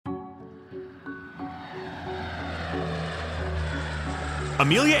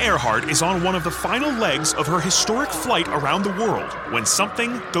Amelia Earhart is on one of the final legs of her historic flight around the world when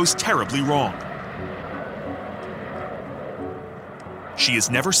something goes terribly wrong. She is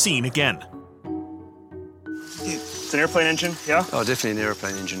never seen again. It's an airplane engine, yeah? Oh, definitely an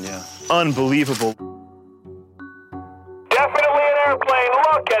airplane engine, yeah. Unbelievable. Definitely an airplane,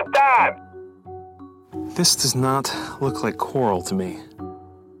 look at that! This does not look like coral to me.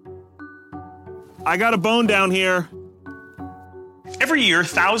 I got a bone down here. Every year,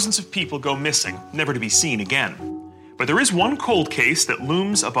 thousands of people go missing, never to be seen again. But there is one cold case that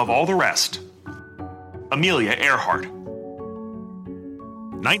looms above all the rest. Amelia Earhart.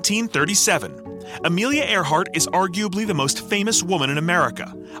 1937. Amelia Earhart is arguably the most famous woman in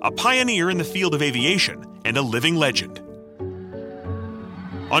America, a pioneer in the field of aviation, and a living legend.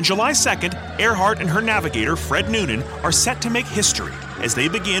 On July 2nd, Earhart and her navigator, Fred Noonan, are set to make history as they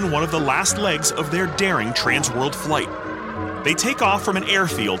begin one of the last legs of their daring trans-world flight. They take off from an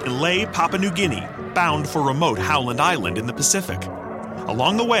airfield in Lae, Papua New Guinea, bound for remote Howland Island in the Pacific.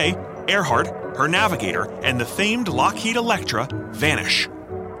 Along the way, Earhart, her navigator, and the famed Lockheed Electra vanish.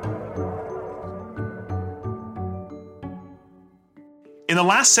 In the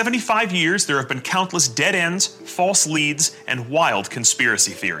last 75 years, there have been countless dead ends, false leads, and wild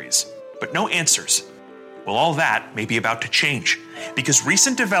conspiracy theories. But no answers. Well, all that may be about to change, because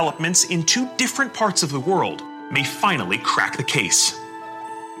recent developments in two different parts of the world may finally crack the case.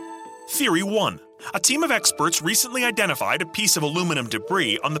 Theory 1. A team of experts recently identified a piece of aluminum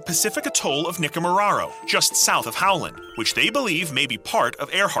debris on the Pacific atoll of Nikumaroro, just south of Howland, which they believe may be part of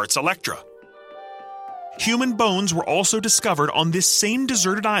Earhart's Electra. Human bones were also discovered on this same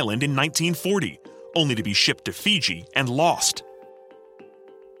deserted island in 1940, only to be shipped to Fiji and lost.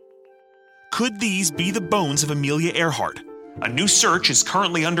 Could these be the bones of Amelia Earhart? A new search is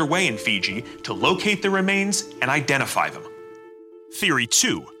currently underway in Fiji to locate the remains and identify them. Theory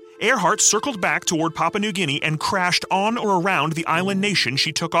 2. Earhart circled back toward Papua New Guinea and crashed on or around the island nation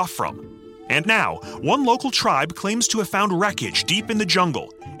she took off from. And now, one local tribe claims to have found wreckage deep in the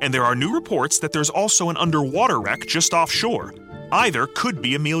jungle, and there are new reports that there's also an underwater wreck just offshore. Either could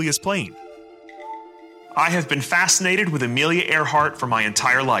be Amelia's plane. I have been fascinated with Amelia Earhart for my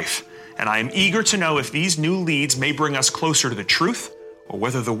entire life, and I am eager to know if these new leads may bring us closer to the truth, or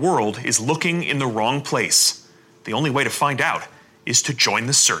whether the world is looking in the wrong place. The only way to find out is to join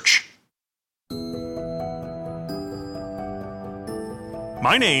the search.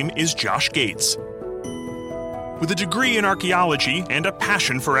 My name is Josh Gates. With a degree in archaeology and a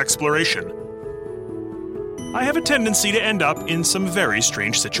passion for exploration, I have a tendency to end up in some very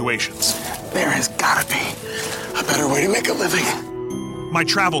strange situations. There has gotta be a better way to make a living. My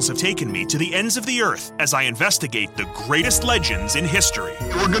travels have taken me to the ends of the earth as I investigate the greatest legends in history.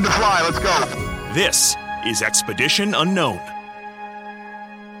 We're good to fly, let's go. This is Expedition Unknown.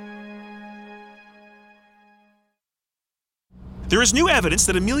 There is new evidence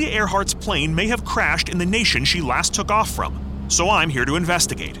that Amelia Earhart's plane may have crashed in the nation she last took off from, so I'm here to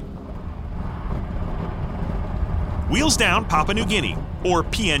investigate. Wheels down Papua New Guinea, or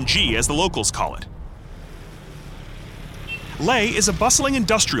PNG as the locals call it. Lae is a bustling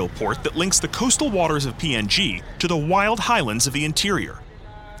industrial port that links the coastal waters of PNG to the wild highlands of the interior.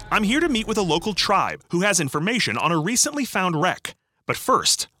 I'm here to meet with a local tribe who has information on a recently found wreck. But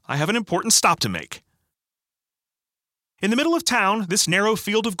first, I have an important stop to make. In the middle of town, this narrow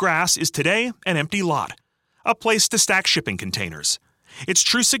field of grass is today an empty lot, a place to stack shipping containers. Its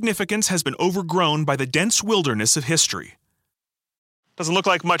true significance has been overgrown by the dense wilderness of history. Doesn't look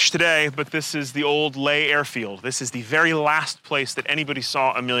like much today, but this is the old Lae airfield. This is the very last place that anybody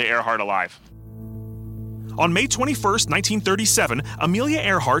saw Amelia Earhart alive. On May 21st, 1937, Amelia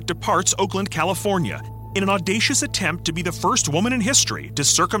Earhart departs Oakland, California, in an audacious attempt to be the first woman in history to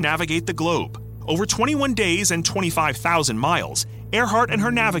circumnavigate the globe. Over 21 days and 25,000 miles, Earhart and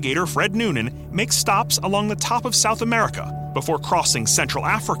her navigator, Fred Noonan, make stops along the top of South America before crossing Central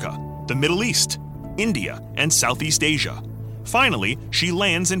Africa, the Middle East, India, and Southeast Asia. Finally, she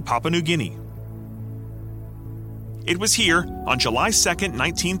lands in Papua New Guinea. It was here, on July 2nd,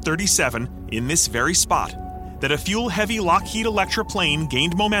 1937, in this very spot, that a fuel-heavy Lockheed Electra plane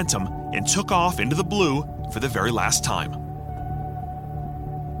gained momentum and took off into the blue for the very last time.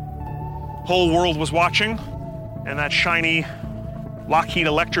 Whole world was watching, and that shiny Lockheed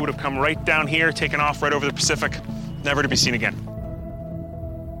Electra would have come right down here, taken off right over the Pacific, never to be seen again.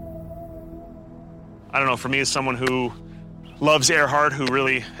 I don't know, for me as someone who loves Earhart, who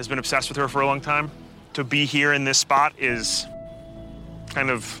really has been obsessed with her for a long time, to be here in this spot is kind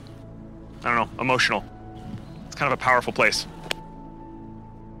of, I don't know, emotional. It's kind of a powerful place.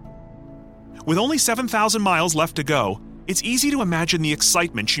 With only 7,000 miles left to go, It's easy to imagine the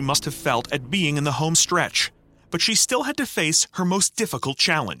excitement she must have felt at being in the home stretch, but she still had to face her most difficult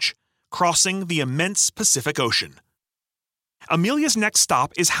challenge, crossing the immense Pacific Ocean. Amelia's next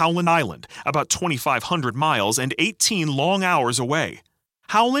stop is Howland Island, about 2,500 miles and 18 long hours away.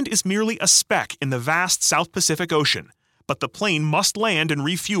 Howland is merely a speck in the vast South Pacific Ocean, but the plane must land and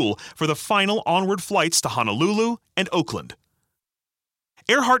refuel for the final onward flights to Honolulu and Oakland.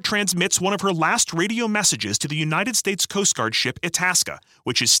 Earhart transmits one of her last radio messages to the United States Coast Guard ship Itasca,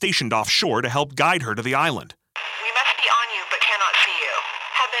 which is stationed offshore to help guide her to the island. We must be on you, but cannot see you.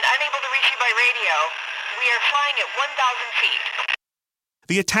 Have been unable to reach you by radio. We are flying at 1,000 feet.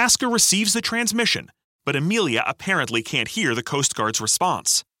 The Itasca receives the transmission, but Amelia apparently can't hear the Coast Guard's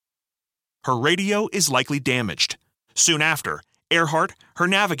response. Her radio is likely damaged. Soon after, Earhart, her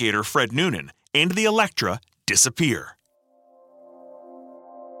navigator Fred Noonan, and the Electra disappear.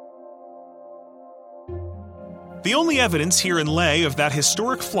 The only evidence here in Leh of that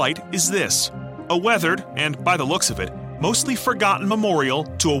historic flight is this: a weathered, and by the looks of it, mostly forgotten memorial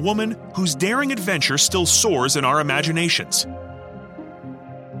to a woman whose daring adventure still soars in our imaginations.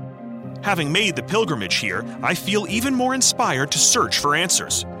 Having made the pilgrimage here, I feel even more inspired to search for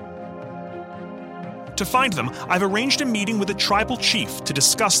answers. To find them, I've arranged a meeting with a tribal chief to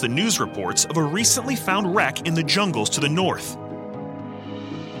discuss the news reports of a recently found wreck in the jungles to the north.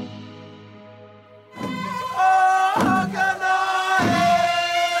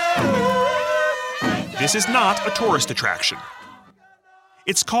 This is not a tourist attraction.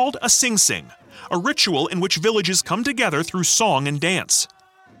 It's called a sing-sing, a ritual in which villages come together through song and dance.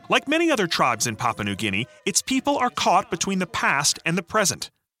 Like many other tribes in Papua New Guinea, its people are caught between the past and the present.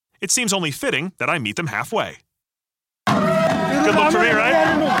 It seems only fitting that I meet them halfway. Good luck for me, right?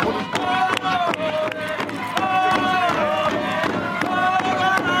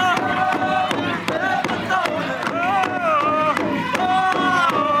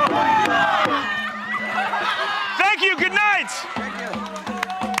 Thank you, good night!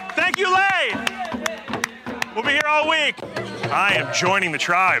 Thank you, Lay! We'll be here all week. I am joining the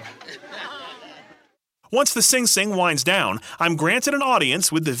tribe. Once the sing-sing winds down, I'm granted an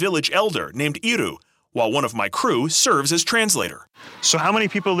audience with the village elder named Iru, while one of my crew serves as translator. So how many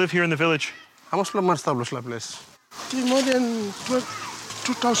people live here in the village? More than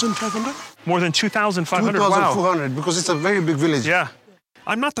 2,500. More than 2,500, wow. 2,400, because it's a very big village. Yeah.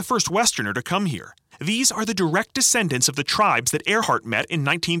 I'm not the first Westerner to come here. These are the direct descendants of the tribes that Earhart met in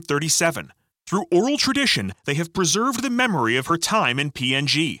 1937. Through oral tradition, they have preserved the memory of her time in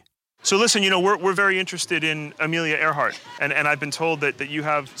PNG. So listen, we're very interested in Amelia Earhart, and I've been told that you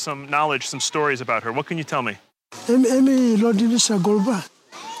have some knowledge, some stories about her. What can you tell me?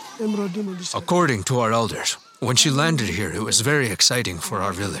 According to our elders, when she landed here, it was very exciting for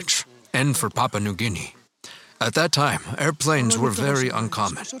our village and for Papua New Guinea. At that time, airplanes were very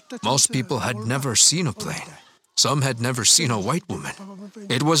uncommon. Most people had never seen a plane. Some had never seen a white woman.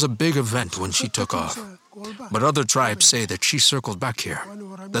 It was a big event when she took off. But other tribes say that she circled back here,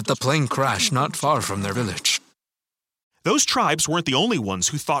 that the plane crashed not far from their village. Those tribes weren't the only ones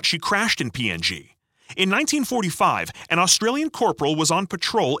who thought she crashed in PNG. In 1945, an Australian corporal was on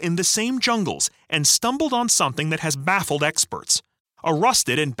patrol in the same jungles and stumbled on something that has baffled experts: a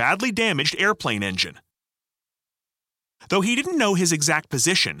rusted and badly damaged airplane engine. Though he didn't know his exact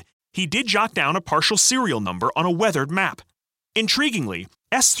position, he did jot down a partial serial number on a weathered map. Intriguingly,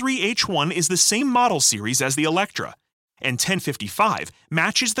 S3H1 is the same model series as the Electra, and 1055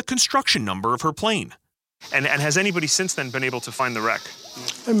 matches the construction number of her plane. And has anybody since then been able to find the wreck?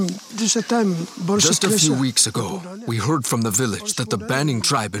 Just a few weeks ago, we heard from the village that the Banning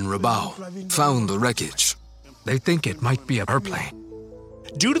tribe in Rabaul found the wreckage. They think it might be a airplane.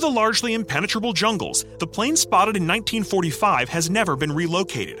 Due to the largely impenetrable jungles, the plane spotted in 1945 has never been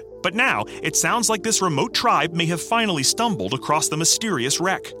relocated. But now, it sounds like this remote tribe may have finally stumbled across the mysterious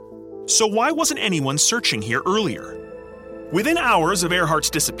wreck. So why wasn't anyone searching here earlier? Within hours of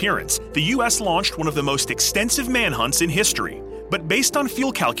Earhart's disappearance, the U.S. launched one of the most extensive manhunts in history, but based on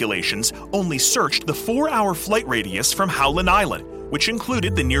fuel calculations, only searched the 4-hour flight radius from Howland Island, which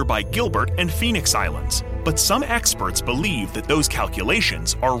included the nearby Gilbert and Phoenix Islands. But some experts believe that those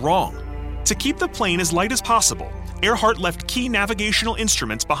calculations are wrong. To keep the plane as light as possible, Earhart left key navigational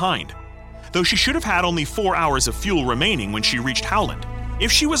instruments behind. Though she should have had only 4 hours of fuel remaining when she reached Howland,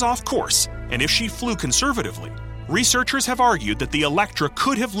 if she was off course, and if she flew conservatively, researchers have argued that the Electra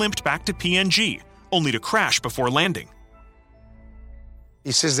could have limped back to PNG, only to crash before landing.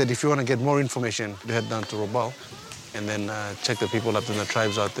 He says that if you want to get more information, you head down to Rabaul and then check the people up in the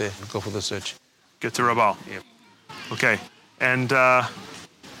tribes out there and go for the search. Get to Rabaul. Yep. Okay. And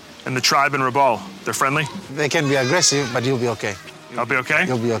And the tribe in Rabaul, they're friendly? They can be aggressive, but you'll be okay. I'll be okay?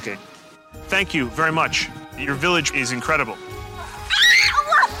 You'll be okay. Thank you very much. Your village is incredible.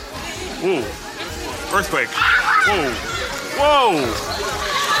 Ooh. Earthquake. Whoa. Whoa.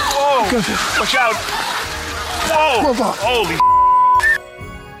 Whoa. Watch out. Whoa. Holy.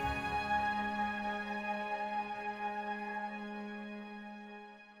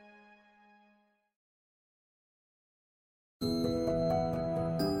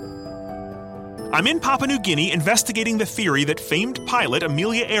 I'm in Papua New Guinea investigating the theory that famed pilot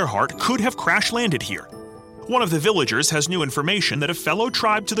Amelia Earhart could have crash-landed here. One of the villagers has new information that a fellow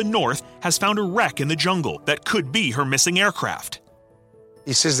tribe to the north has found a wreck in the jungle that could be her missing aircraft.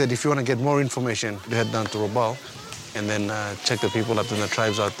 He says that if you want to get more information, you head down to Rabaul and then check the people up in the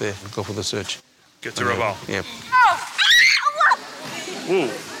tribes out there and go for the search. Get to Rabaul. Yep. Ooh.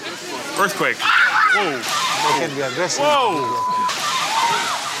 Earthquake. Whoa. They can be aggressive. Whoa.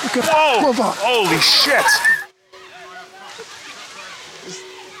 Whoa! Holy shit!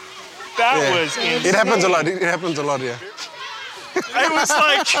 That was insane. It happens a lot. It happens a lot, yeah. It was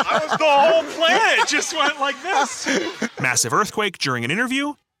like the whole planet just went like this. Massive earthquake during an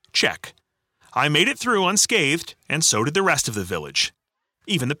interview? Check. I made it through unscathed, and so did the rest of the village.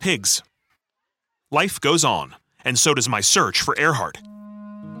 Even the pigs. Life goes on, and so does my search for Earhart.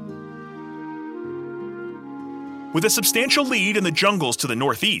 With a substantial lead in the jungles to the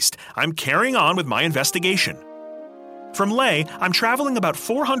northeast, I'm carrying on with my investigation. From Leh, I'm traveling about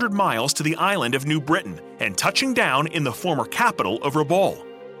 400 miles to the island of New Britain and touching down in the former capital of Rabaul.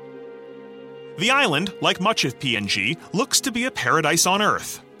 The island, like much of PNG, looks to be a paradise on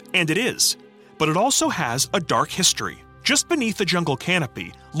Earth, and it is. But it also has a dark history. Just beneath the jungle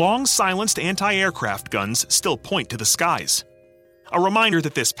canopy, long-silenced anti-aircraft guns still point to the skies. A reminder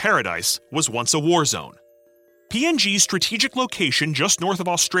that this paradise was once a war zone. PNG's strategic location just north of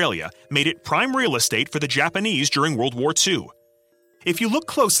Australia made it prime real estate for the Japanese during World War II. If you look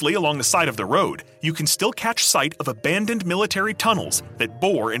closely along the side of the road, you can still catch sight of abandoned military tunnels that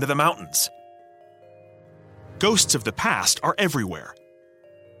bore into the mountains. Ghosts of the past are everywhere.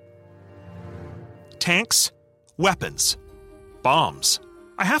 Tanks, weapons, bombs.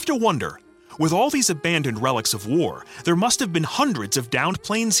 I have to wonder, with all these abandoned relics of war, there must have been hundreds of downed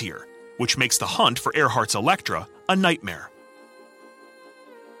planes here, which makes the hunt for Earhart's Electra a nightmare.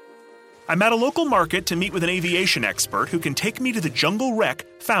 I'm at a local market to meet with an aviation expert who can take me to the jungle wreck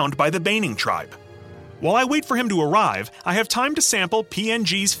found by the Baining tribe. While I wait for him to arrive, I have time to sample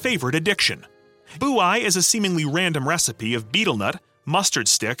PNG's favorite addiction. Buai is a seemingly random recipe of betel nut, mustard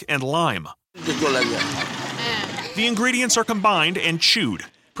stick, and lime. The ingredients are combined and chewed,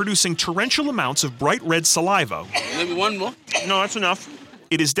 producing torrential amounts of bright red saliva. Maybe one more? No, that's enough.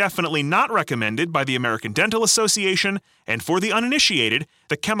 It is definitely not recommended by the American Dental Association, and for the uninitiated,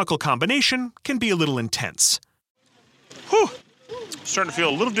 the chemical combination can be a little intense. Whew. Starting to feel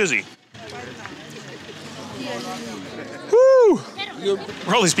a little dizzy. Whew.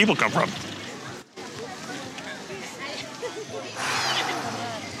 Where all these people come from?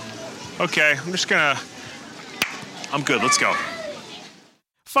 Okay, I'm good, let's go.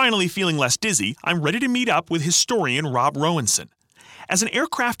 Finally feeling less dizzy, I'm ready to meet up with historian Rob Rowanson. As an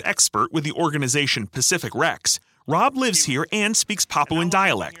aircraft expert with the organization Pacific Rex, Rob lives here and speaks Papuan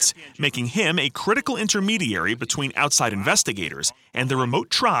dialects, making him a critical intermediary between outside investigators and the remote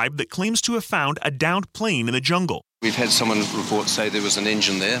tribe that claims to have found a downed plane in the jungle. We've had someone report say there was an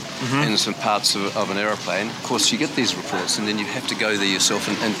engine there and some parts of an aeroplane. Of course, you get these reports and then you have to go there yourself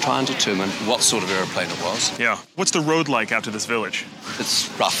and try and determine what sort of aeroplane it was. Yeah. What's the road like out to this village? It's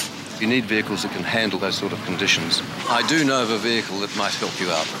rough. You need vehicles that can handle those sort of conditions. I do know of a vehicle that might help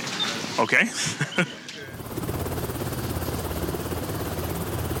you out. Okay.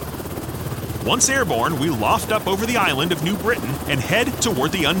 Once airborne, we loft up over the island of New Britain and head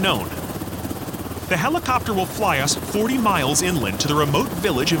toward the unknown. The helicopter will fly us 40 miles inland to the remote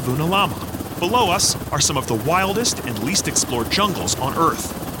village of Vunalama. Below us are some of the wildest and least explored jungles on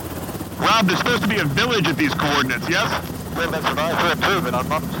Earth. Rob, there's supposed to be a village at these coordinates, yes? Well, that's what I've heard too, but I'm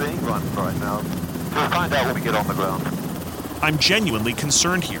not seeing one right now. We'll find out when we get on the ground. I'm genuinely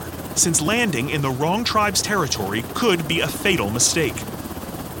concerned here, since landing in the wrong tribe's territory could be a fatal mistake.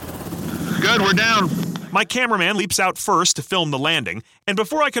 Good, we're down. My cameraman leaps out first to film the landing, and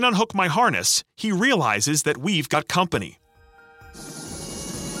before I can unhook my harness, he realizes that we've got company.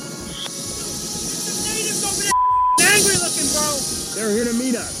 Natives over there, angry looking, bro. They're here to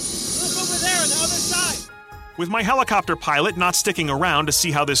meet us. Look over there on the other side. With my helicopter pilot not sticking around to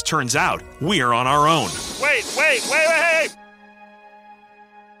see how this turns out, we're on our own. Wait!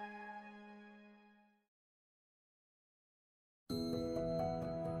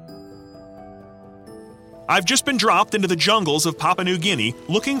 I've just been dropped into the jungles of Papua New Guinea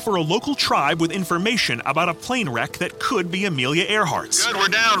looking for a local tribe with information about a plane wreck that could be Amelia Earhart's. Good, we're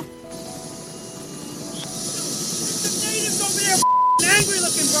down. The natives over there angry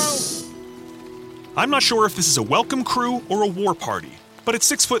looking, bro. I'm not sure if this is a welcome crew or a war party, but at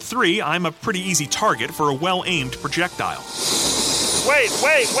 6'3", I'm a pretty easy target for a well-aimed projectile. Wait.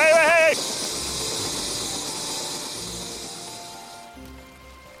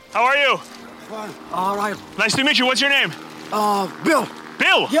 How are you? Fine. All right. Nice to meet you. What's your name? Bill.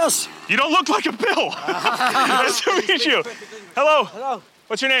 Bill? Yes. You don't look like a Bill. Nice to meet you. Hello. Hello.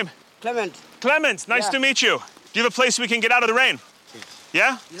 What's your name? Clement. Clemens. Nice to meet you. Do you have a place we can get out of the rain?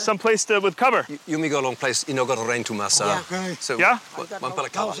 Yeah? Some place with cover? You may go a long place, you know, got a rain to Massa. Okay. So, yeah? One pala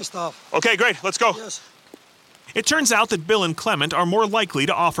cover. Okay, great. Let's go. Yes. It turns out that Bill and Clement are more likely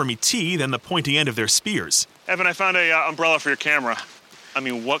to offer me tea than the pointy end of their spears. Evan, I found a umbrella for your camera. I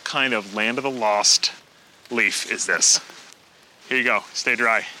mean, what kind of land of the lost leaf is this? Here you go. Stay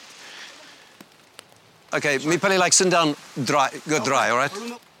dry. Okay, me pali like sit down dry, go dry, all right?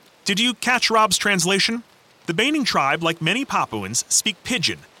 Did you catch Rob's translation? The Baining tribe, like many Papuans, speak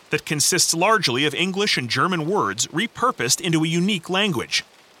Pidgin that consists largely of English and German words repurposed into a unique language.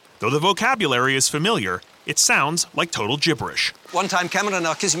 Though the vocabulary is familiar, it sounds like total gibberish. One time camera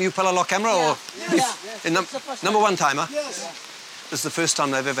now, kiss you pala lock camera or number one timer? Yes. This is the first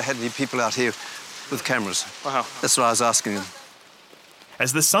time they've ever had any people out here with cameras. Wow. That's what I was asking them.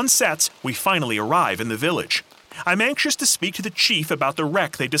 As the sun sets, we finally arrive in the village. I'm anxious to speak to the chief about the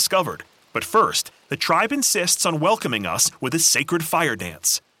wreck they discovered. But first, the tribe insists on welcoming us with a sacred fire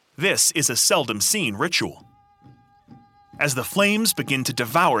dance. This is a seldom seen ritual. As the flames begin to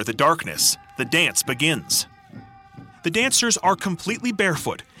devour the darkness, the dance begins. The dancers are completely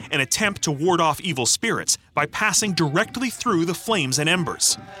barefoot, an attempt to ward off evil spirits by passing directly through the flames and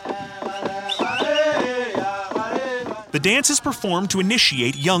embers. The dance is performed to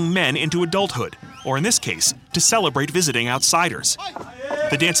initiate young men into adulthood, or in this case, to celebrate visiting outsiders.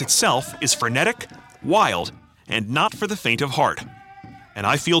 The dance itself is frenetic, wild, and not for the faint of heart. And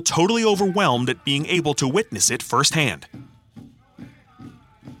I feel totally overwhelmed at being able to witness it firsthand.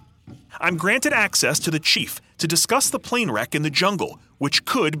 I'm granted access to the chief to discuss the plane wreck in the jungle, which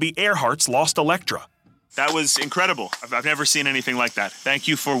could be Earhart's lost Electra. That was incredible. I've never seen anything like that. Thank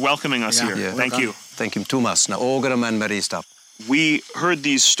you for welcoming us here. Yeah. Thank you. Thank you, Tumas. Now, all got a man married up. We heard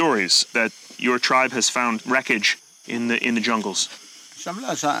these stories that your tribe has found wreckage in the jungles.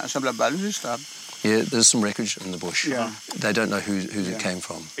 Yeah, there's some wreckage in the bush. Yeah. They don't know who it came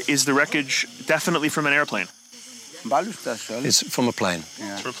from. Is the wreckage definitely from an airplane? It's from a plane.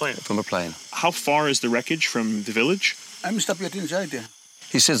 Yeah. It's from a plane. From a plane. How far is the wreckage from the village? I'm stopped inside there.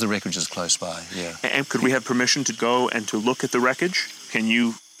 He says the wreckage is close by, yeah. And could we have permission to go and to look at the wreckage? Can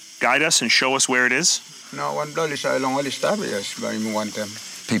you guide us and show us where it is? No, one dollar is long only stop, yes, but you want them.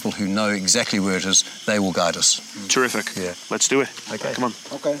 People who know exactly where it is, they will guide us. Terrific. Yeah. Let's do it. Okay. Come on.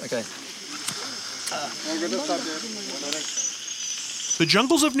 Okay. The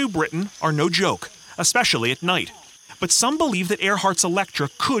jungles of New Britain are no joke, especially at night. But some believe that Earhart's Electra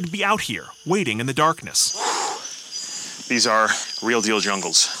could be out here, waiting in the darkness. These are real deal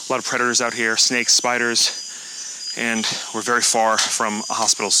jungles. A lot of predators out here, snakes, spiders, and we're very far from a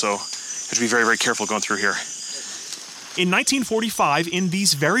hospital, so you have to be very, very careful going through here. In 1945, in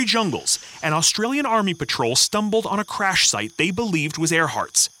these very jungles, an Australian Army patrol stumbled on a crash site they believed was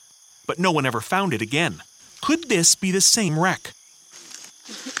Earhart's. But no one ever found it again. Could this be the same wreck?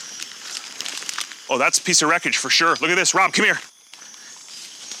 Oh, that's a piece of wreckage for sure. Look at this. Rob, come here.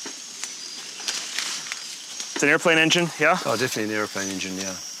 It's an airplane engine, yeah? Oh, definitely an airplane engine,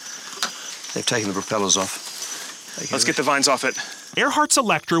 yeah. They've taken the propellers off. Let's get the vines off it. Earhart's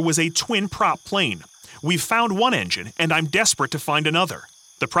Electra was a twin-prop plane. We've found one engine, and I'm desperate to find another.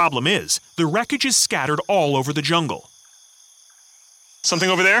 The problem is, the wreckage is scattered all over the jungle. Something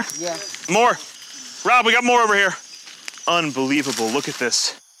over there? Yeah. More. Rob, we got more over here. Unbelievable. Look at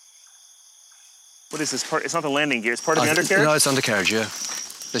this. What is this part? It's not the landing gear. It's part of the undercarriage? No, it's undercarriage, yeah.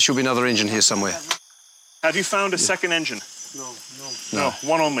 There should be another engine here somewhere. Have you found a second engine? No.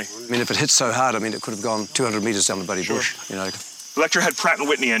 One only. I mean, if it hit so hard, I mean, it could have gone 200 meters down the bloody bush, you know. Electra had Pratt &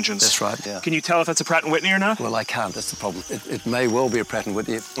 Whitney engines. That's right, yeah. Can you tell if that's a Pratt & Whitney or not? Well, I can't. That's the problem. It may well be a Pratt &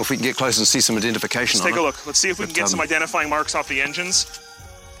 Whitney. If we can get close and see some identification Let's take a look. Let's see if we can get some identifying marks off the engines.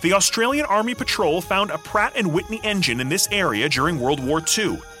 The Australian Army Patrol found a Pratt & Whitney engine in this area during World War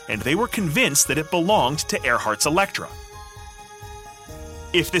II, and they were convinced that it belonged to Earhart's Electra.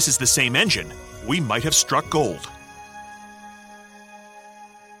 If this is the same engine, we might have struck gold.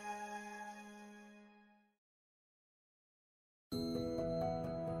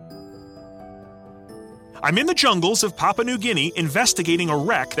 I'm in the jungles of Papua New Guinea investigating a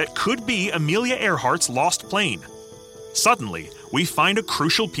wreck that could be Amelia Earhart's lost plane. Suddenly, we find a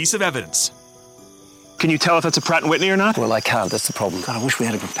crucial piece of evidence. Can you tell if that's a Pratt & Whitney or not? Well, I can't. That's the problem. God, I wish we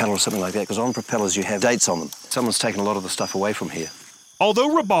had a propeller or something like that, because on propellers you have dates on them. Someone's taken a lot of the stuff away from here. Although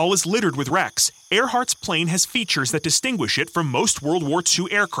Rabaul is littered with wrecks, Earhart's plane has features that distinguish it from most World War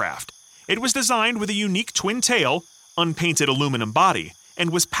II aircraft. It was designed with a unique twin tail, unpainted aluminum body,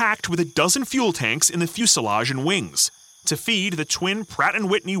 and was packed with a dozen fuel tanks in the fuselage and wings to feed the twin Pratt &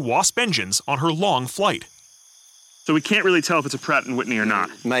 Whitney Wasp engines on her long flight. So we can't really tell if it's a Pratt & Whitney or not.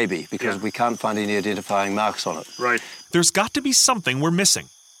 Maybe, because we can't find any identifying marks on it. Right. There's got to be something we're missing.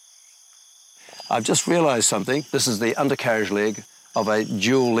 I've just realised something. This is the undercarriage leg of a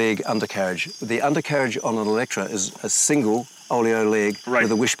dual-leg undercarriage. The undercarriage on an Electra is a single oleo leg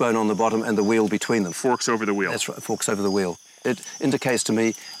with a wishbone on the bottom and the wheel between them. Forks over the wheel. That's right, forks over the wheel. It indicates to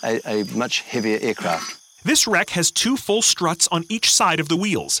me a much heavier aircraft. This wreck has 2 full struts on each side of the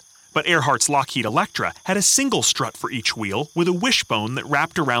wheels, but Earhart's Lockheed Electra had a single strut for each wheel with a wishbone that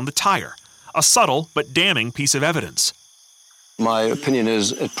wrapped around the tire. A subtle but damning piece of evidence. My opinion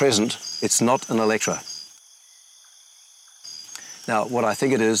is, at present, it's not an Electra. Now, what I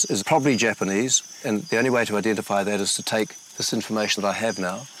think it is probably Japanese, and the only way to identify that is to take this information that I have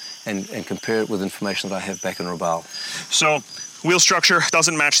now and compare it with information that I have back in Rabaul. So, wheel structure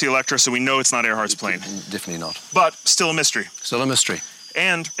doesn't match the Electra, so we know it's not Earhart's plane. Definitely not. But still a mystery. Still a mystery.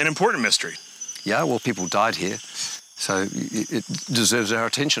 And an important mystery. Yeah, well, people died here, so it deserves our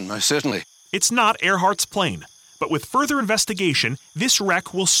attention, most certainly. It's not Earhart's plane, but with further investigation, this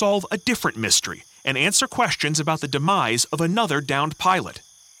wreck will solve a different mystery and answer questions about the demise of another downed pilot.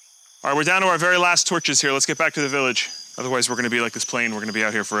 All right, we're down to our very last torches here. Let's get back to the village. Otherwise, we're going to be like this plane. We're going to be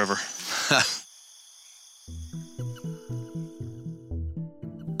out here forever.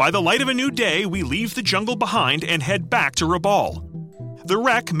 By the light of a new day, we leave the jungle behind and head back to Rabaul. The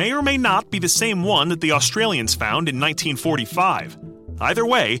wreck may or may not be the same one that the Australians found in 1945. Either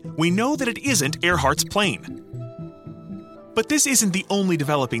way, we know that it isn't Earhart's plane. But this isn't the only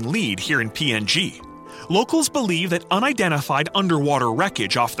developing lead here in PNG. Locals believe that unidentified underwater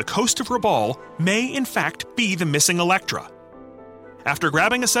wreckage off the coast of Rabaul may in fact be the missing Electra. After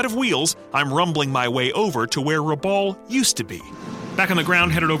grabbing a set of wheels, I'm rumbling my way over to where Rabaul used to be. Back on the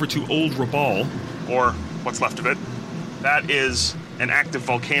ground, headed over to Old Rabaul, or what's left of it. That is an active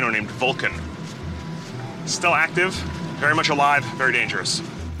volcano named Vulcan. Still active, very much alive, very dangerous.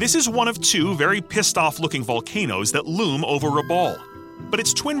 This is one of 2 very pissed-off-looking volcanoes that loom over Rabaul, but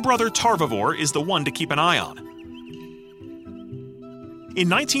its twin brother Tarvavor is the one to keep an eye on. In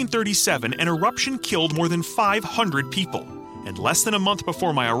 1937, an eruption killed more than 500 people, and less than a month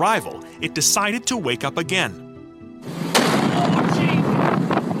before my arrival, it decided to wake up again.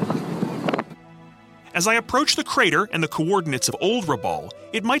 As I approach the crater and the coordinates of Old Rabaul,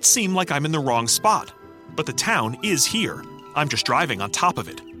 it might seem like I'm in the wrong spot, but the town is here. I'm just driving on top of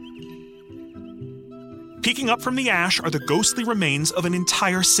it. Peeking up from the ash are the ghostly remains of an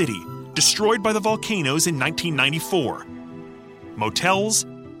entire city, destroyed by the volcanoes in 1994. Motels,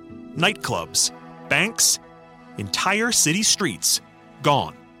 nightclubs, banks, entire city streets,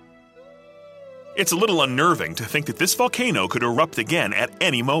 gone. It's a little unnerving to think that this volcano could erupt again at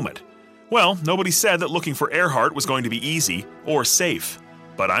any moment. Well, nobody said that looking for Earhart was going to be easy or safe,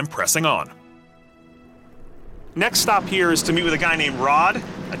 but I'm pressing on. Next stop here is to meet with a guy named Rod,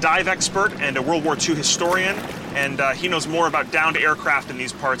 a dive expert and a World War II historian, and he knows more about downed aircraft in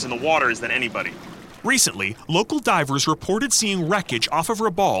these parts in the waters than anybody. Recently, local divers reported seeing wreckage off of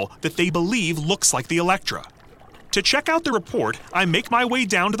Rabaul that they believe looks like the Electra. To check out the report, I make my way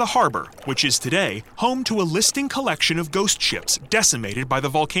down to the harbor, which is today home to a listing collection of ghost ships decimated by the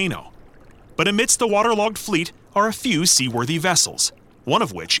volcano. But amidst the waterlogged fleet are a few seaworthy vessels, one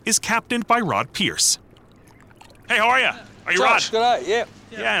of which is captained by Rod Pierce. Hey, how are you? Are you Josh, Rod? Good day,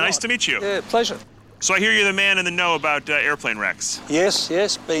 Yeah, nice to meet you. Yeah, pleasure. So I hear you're the man in the know about airplane wrecks.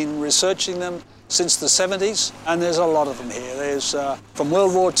 Yes, been researching them since the 70s, and there's a lot of them here. There's, from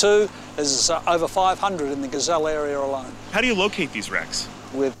World War II, there's over 500 in the Gazelle area alone. How do you locate these wrecks?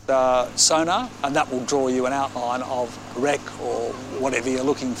 With sonar, and that will draw you an outline of a wreck or whatever you're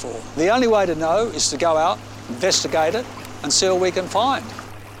looking for. The only way to know is to go out, investigate it, and see what we can find.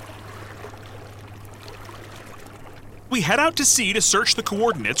 We head out to sea to search the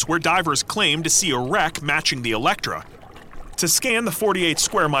coordinates where divers claim to see a wreck matching the Electra. To scan the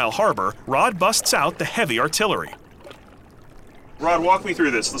 48-square-mile harbor, Rod busts out the heavy artillery. Rod, walk me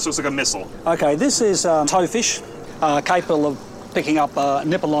through this. This looks like a missile. Okay, this is towfish, capable of picking up a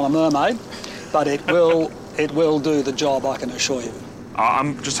nipple on a mermaid, but it will do the job, I can assure you.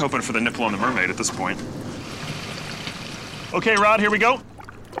 I'm just hoping for the nipple on the mermaid at this point. Okay, Rod, here we go.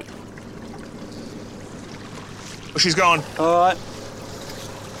 Oh, she's going. All right.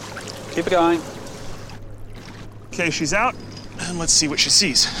 Keep it going. Okay, she's out. And let's see what she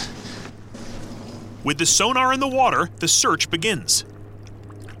sees. With the sonar in the water, the search begins.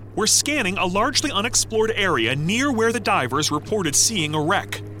 We're scanning a largely unexplored area near where the divers reported seeing a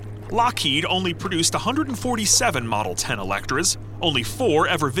wreck. Lockheed only produced 147 Model 10 Electras, only 4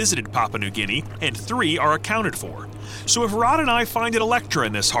 ever visited Papua New Guinea, and 3 are accounted for. So if Rod and I find an Electra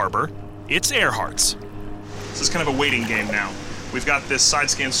in this harbor, it's Earhart's. This is kind of a waiting game now. We've got this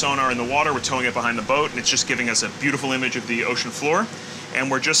side-scan sonar in the water, we're towing it behind the boat, and it's just giving us a beautiful image of the ocean floor. And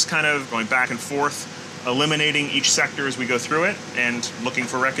we're just kind of going back and forth, eliminating each sector as we go through it, and looking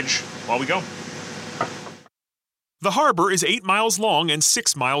for wreckage while we go. The harbor is 8 miles long and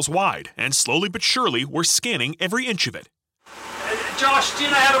 6 miles wide, and slowly but surely we're scanning every inch of it. Josh, do you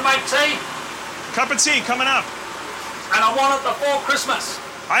know how to make tea? Cup of tea coming up. And I want it before Christmas.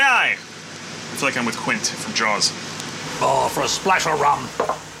 Aye, aye. I feel like I'm with Quint from Jaws. Oh, for a splash of rum.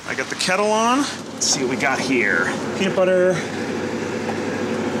 I got the kettle on. Let's see what we got here. Peanut butter.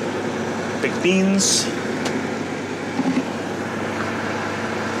 Baked beans.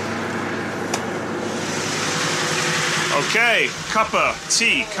 Okay, cup of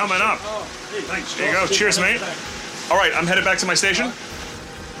tea coming up. There you go. Cheers, mate. All right, I'm headed back to my station.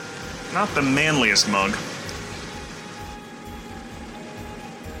 Not the manliest mug.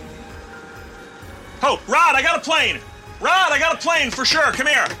 Oh, Rod, I got a plane. Rod, I got a plane for sure. Come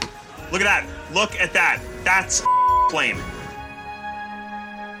here. Look at that. Look at that. That's a plane.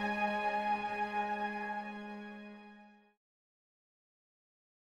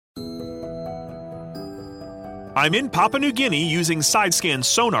 I'm in Papua New Guinea using side-scan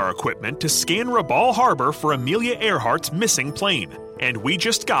sonar equipment to scan Rabaul Harbor for Amelia Earhart's missing plane, and we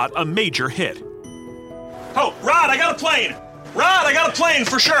just got a major hit. Oh, Rod, I got a plane. Rod, I got a plane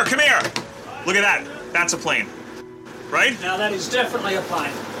for sure. Come here. Look at that. That's a plane. Right? Now that is definitely a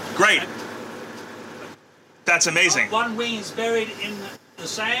plane. Great. That's amazing. One wing is buried in the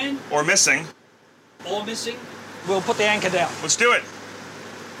sand. Or missing. Or missing. We'll put the anchor down. Let's do it.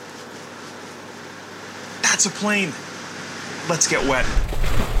 That's a plane. Let's get wet.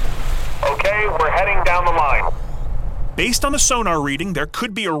 Okay, we're heading down the line. Based on the sonar reading, there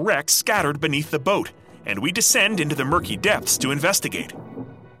could be a wreck scattered beneath the boat, and we descend into the murky depths to investigate.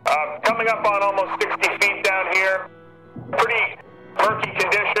 Coming up on almost 60 feet down here. Pretty murky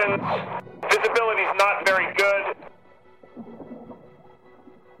conditions. Visibility's not very good.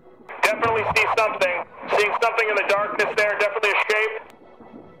 Definitely see something. Seeing something in the darkness there. Definitely a shape.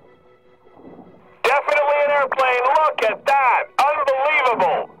 Definitely an airplane. Look at that.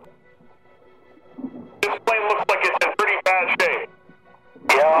 Unbelievable. This plane looks like it's in pretty bad shape.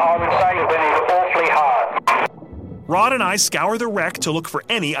 Yeah, I would say it's awfully hard. Rod and I scour the wreck to look for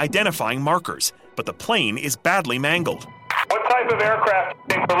any identifying markers, but the plane is badly mangled. What type of aircraft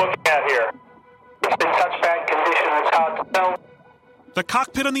do you think we're looking at here? It's in such bad condition it's hard to tell. The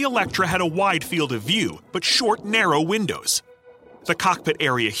cockpit on the Electra had a wide field of view, but short, narrow windows. The cockpit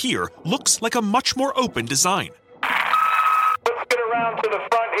area here looks like a much more open design. Let's get around to the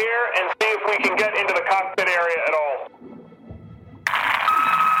front here and see if we can get into the cockpit area at all.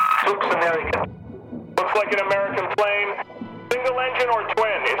 Looks American. Looks like an American plane. Single engine or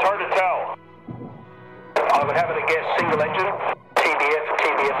twin? It's hard to tell. I would have it a guess single engine.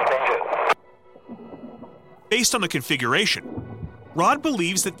 TBF Avenger. Based on the configuration, Rod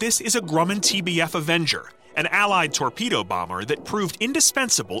believes that this is a Grumman TBF Avenger, an Allied torpedo bomber that proved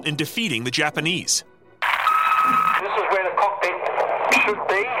indispensable in defeating the Japanese. This is where the cockpit should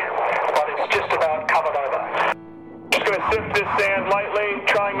be, but it's just about covered over. Just going to sift this sand lightly,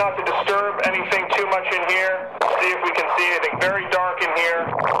 trying not to disturb anything too much in here. See if we can see anything very dark in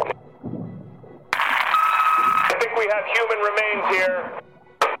here. I think we have human remains here.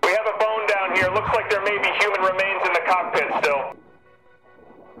 We have a bone down here. Looks like there may be human remains in the cockpit still.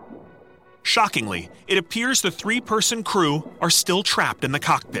 Shockingly, it appears the 3-person crew are still trapped in the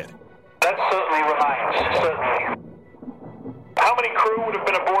cockpit. That certainly remains, certainly. How many crew would have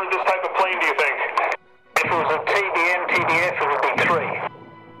been aboard this type of plane, do you think? If it was a TBF, it would be 3.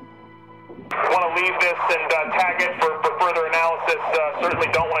 Want to leave this and tag it for further analysis. Certainly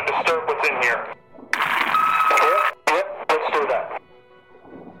don't want to disturb what's in here. Yep, let's do that.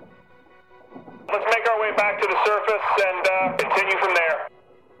 Let's make our way back to the surface and continue from there.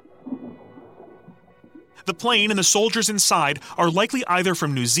 The plane and the soldiers inside are likely either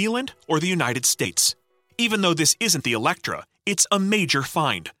from New Zealand or the United States. Even though this isn't the Electra, it's a major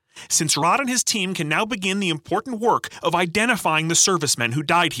find, since Rod and his team can now begin the important work of identifying the servicemen who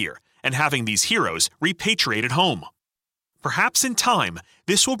died here and having these heroes repatriated home. Perhaps in time,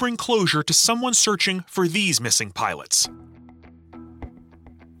 this will bring closure to someone searching for these missing pilots.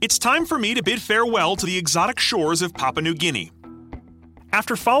 It's time for me to bid farewell to the exotic shores of Papua New Guinea.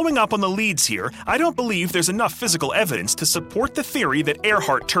 After following up on the leads here, I don't believe there's enough physical evidence to support the theory that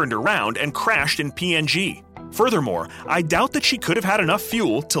Earhart turned around and crashed in PNG. Furthermore, I doubt that she could have had enough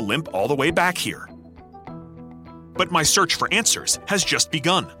fuel to limp all the way back here. But my search for answers has just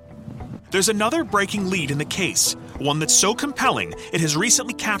begun. There's another breaking lead in the case, one that's so compelling it has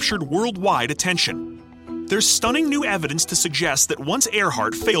recently captured worldwide attention. There's stunning new evidence to suggest that once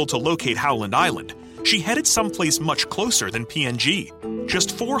Earhart failed to locate Howland Island, she headed someplace much closer than PNG,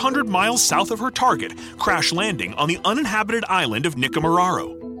 just 400 miles south of her target, crash landing on the uninhabited island of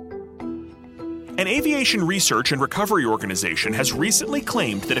Nikumaroro. An aviation research and recovery organization has recently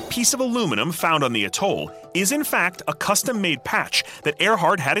claimed that a piece of aluminum found on the atoll is in fact a custom-made patch that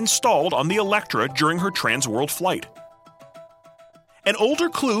Earhart had installed on the Electra during her trans-world flight. An older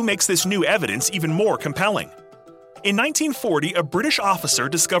clue makes this new evidence even more compelling. In 1940, a British officer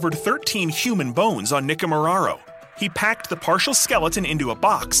discovered 13 human bones on Nikumaroro. He packed the partial skeleton into a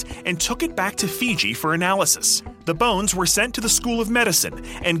box and took it back to Fiji for analysis. The bones were sent to the School of Medicine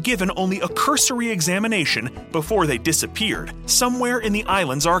and given only a cursory examination before they disappeared somewhere in the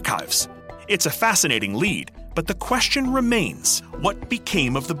island's archives. It's a fascinating lead, but the question remains, what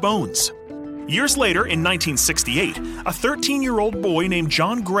became of the bones? Years later, in 1968, a 13-year-old boy named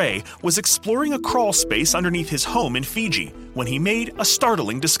John Gray was exploring a crawl space underneath his home in Fiji when he made a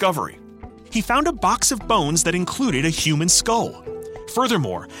startling discovery. He found a box of bones that included a human skull.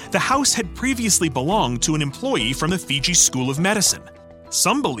 Furthermore, the house had previously belonged to an employee from the Fiji School of Medicine.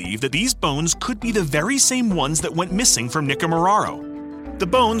 Some believe that these bones could be the very same ones that went missing from Nikumaroro. The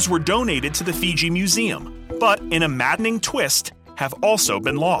bones were donated to the Fiji Museum, but in a maddening twist, have also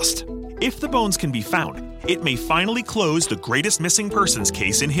been lost. If the bones can be found, it may finally close the greatest missing persons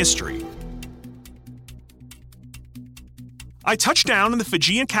case in history. I touched down in the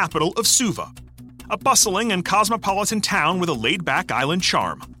Fijian capital of Suva, a bustling and cosmopolitan town with a laid-back island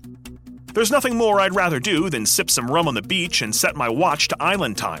charm. There's nothing more I'd rather do than sip some rum on the beach and set my watch to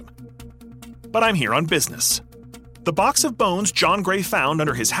island time. But I'm here on business. The box of bones John Gray found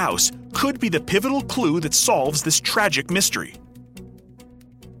under his house could be the pivotal clue that solves this tragic mystery.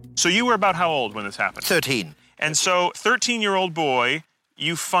 So you were about how old when this happened? 13. And so, 13-year-old boy,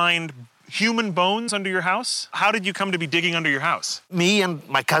 you find human bones under your house? How did you come to be digging under your house? Me and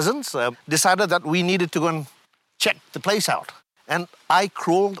my cousins decided that we needed to go and check the place out. And I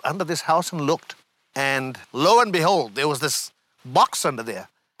crawled under this house and looked. And lo and behold, there was this box under there.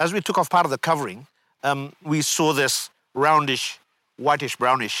 As we took off part of the covering, we saw this roundish, whitish,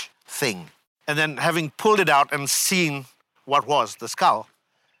 brownish thing. And then having pulled it out and seen what was the skull,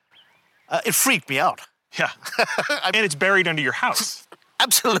 it freaked me out. Yeah. And it's buried under your house.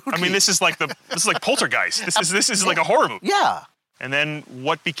 Absolutely. I mean, this is like Poltergeist. This is like a horror movie. Yeah. And then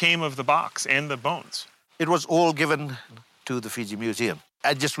what became of the box and the bones? It was all given to the Fiji Museum.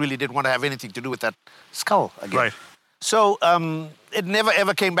 I just really didn't want to have anything to do with that skull again. Right. So it never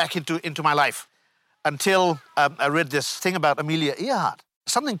ever came back into my life until I read this thing about Amelia Earhart.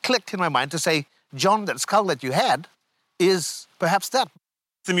 Something clicked in my mind to say, John, that skull that you had is perhaps that.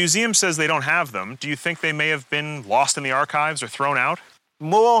 The museum says they don't have them. Do you think they may have been lost in the archives or thrown out?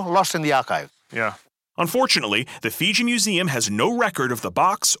 More lost in the archive. Yeah. Unfortunately, the Fiji Museum has no record of the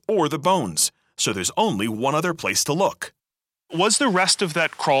box or the bones, so there's only one other place to look. Was the rest of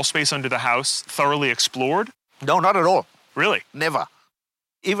that crawl space under the house thoroughly explored? No, not at all. Really? Never.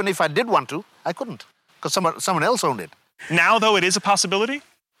 Even if I did want to, I couldn't, because someone else owned it. Now, though, it is a possibility?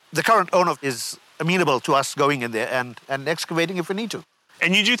 The current owner is amenable to us going in there and excavating if we need to.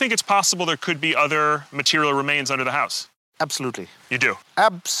 And you do think it's possible there could be other material remains under the house? Absolutely. You do?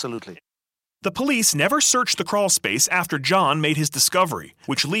 Absolutely. The police never searched the crawl space after John made his discovery,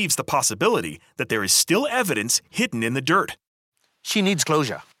 which leaves the possibility that there is still evidence hidden in the dirt. She needs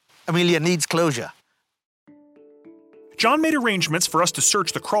closure. Amelia needs closure. John made arrangements for us to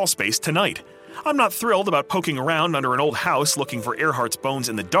search the crawl space tonight. I'm not thrilled about poking around under an old house looking for Earhart's bones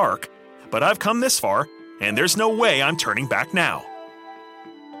in the dark, but I've come this far, and there's no way I'm turning back now.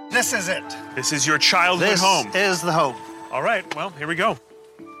 This is it. This is your childhood home. This is the home. All right, well, here we go.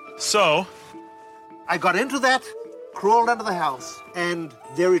 So, I got into that, crawled under the house, and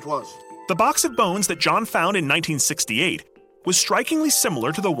there it was. The box of bones that John found in 1968 was strikingly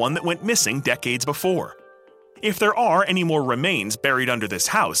similar to the one that went missing decades before. If there are any more remains buried under this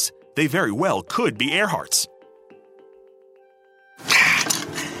house, they very well could be Earhart's.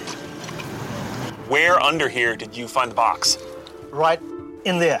 Where under here did you find the box? Right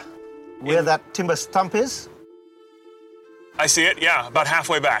in there, where that timber stump is. I see it, yeah, about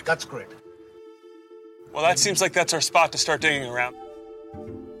halfway back. That's great. Well, that seems like that's our spot to start digging around.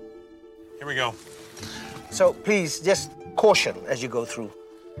 Here we go. So please, just caution as you go through.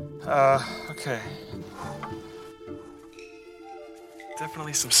 Okay.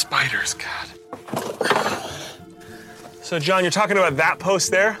 Definitely some spiders, God. So, John, you're talking about that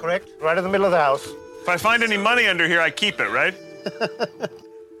post there? Correct, right in the middle of the house. If I find any money under here, I keep it, right?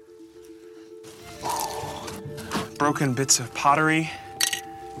 Broken bits of pottery,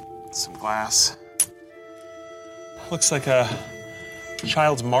 some glass. Looks like a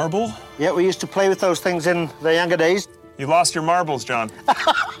child's marble. Yeah, we used to play with those things in the younger days. You lost your marbles, John.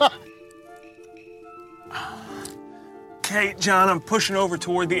 Okay, John, I'm pushing over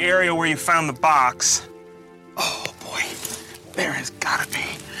toward the area where you found the box. Oh, boy. There has got to be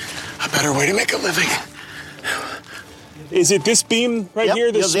a better way to make a living. Is it this beam right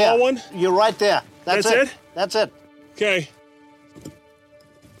here, this small one? You're right there. That's it? That's it. Okay.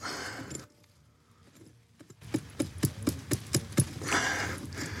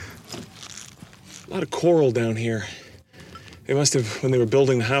 A lot of coral down here. They must have, when they were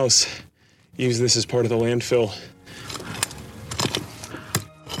building the house, used this as part of the landfill.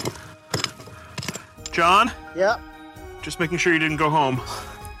 John? Yeah? Just making sure you didn't go home.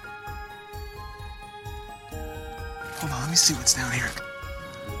 Hold on, let me see what's down here.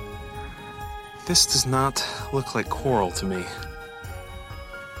 This does not look like coral to me.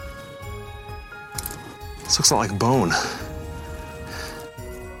 This looks a lot like bone.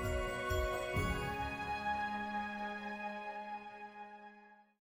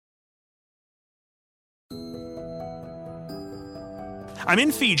 I'm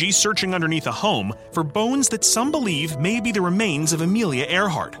in Fiji searching underneath a home for bones that some believe may be the remains of Amelia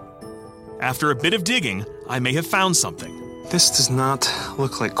Earhart. After a bit of digging, I may have found something. This does not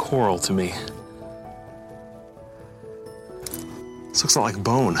look like coral to me. This looks a lot like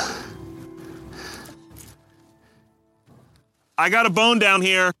bone. I got a bone down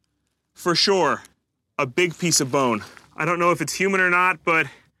here, for sure. A big piece of bone. I don't know if it's human or not, but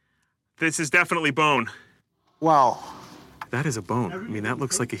this is definitely bone. Wow. That is a bone. I mean, that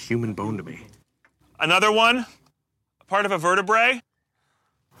looks like a human bone to me. Another one? Part of a vertebrae?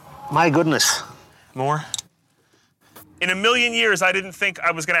 My goodness. More? In a million years, I didn't think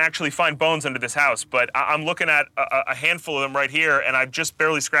I was going to actually find bones under this house, but I'm looking at a handful of them right here, and I'm just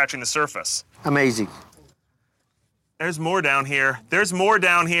barely scratching the surface. Amazing. There's more down here. There's more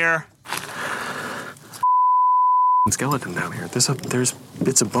down here. Skeleton down here. There's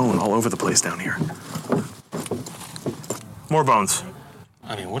bits of bone all over the place down here. More bones.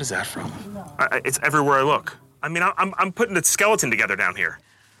 I mean, what is that from? It's everywhere I look. I mean, I'm putting a skeleton together down here.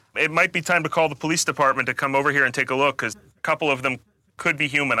 It might be time to call the police department to come over here and take a look, because a couple of them could be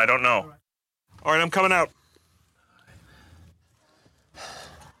human. I don't know. All right, I'm coming out.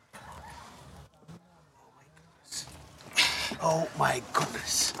 Oh, my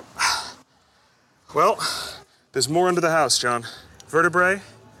goodness. Well, there's more under the house, John. Vertebrae.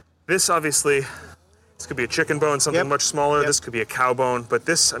 This, obviously, this could be a chicken bone, something much smaller. This could be a cow bone. But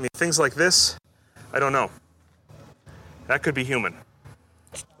this, I mean, things like this, I don't know. That could be human.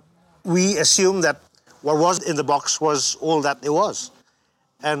 We assume that what was in the box was all that there was.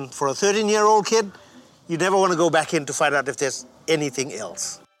 And for a 13-year-old kid, you never want to go back in to find out if there's anything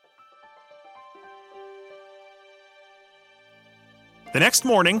else. The next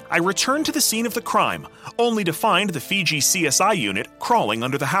morning, I returned to the scene of the crime, only to find the Fiji CSI unit crawling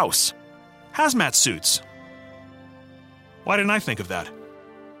under the house. Hazmat suits. Why didn't I think of that?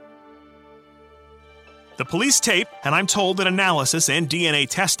 The police tape, and I'm told that analysis and DNA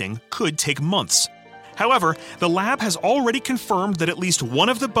testing could take months. However, the lab has already confirmed that at least one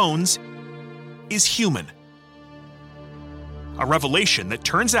of the bones is human. A revelation that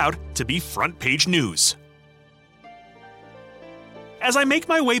turns out to be front-page news. As I make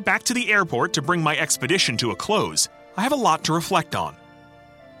my way back to the airport to bring my expedition to a close, I have a lot to reflect on.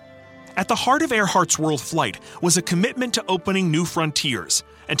 At the heart of Earhart's world flight was a commitment to opening new frontiers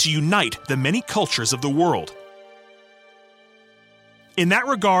and to unite the many cultures of the world. In that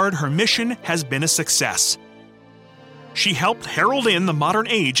regard, her mission has been a success. She helped herald in the modern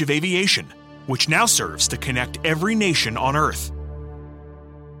age of aviation, which now serves to connect every nation on Earth.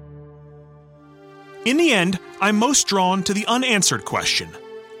 In the end, I'm most drawn to the unanswered question: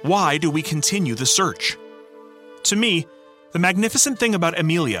 why do we continue the search? To me, the magnificent thing about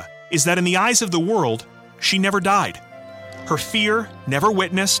Amelia is that in the eyes of the world, she never died. Her fear never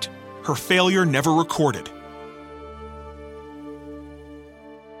witnessed, her failure never recorded.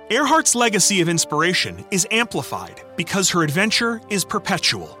 Earhart's legacy of inspiration is amplified because her adventure is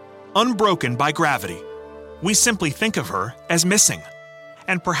perpetual, unbroken by gravity. We simply think of her as missing.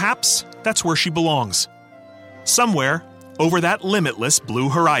 And perhaps that's where she belongs. Somewhere over that limitless blue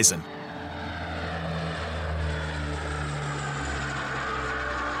horizon.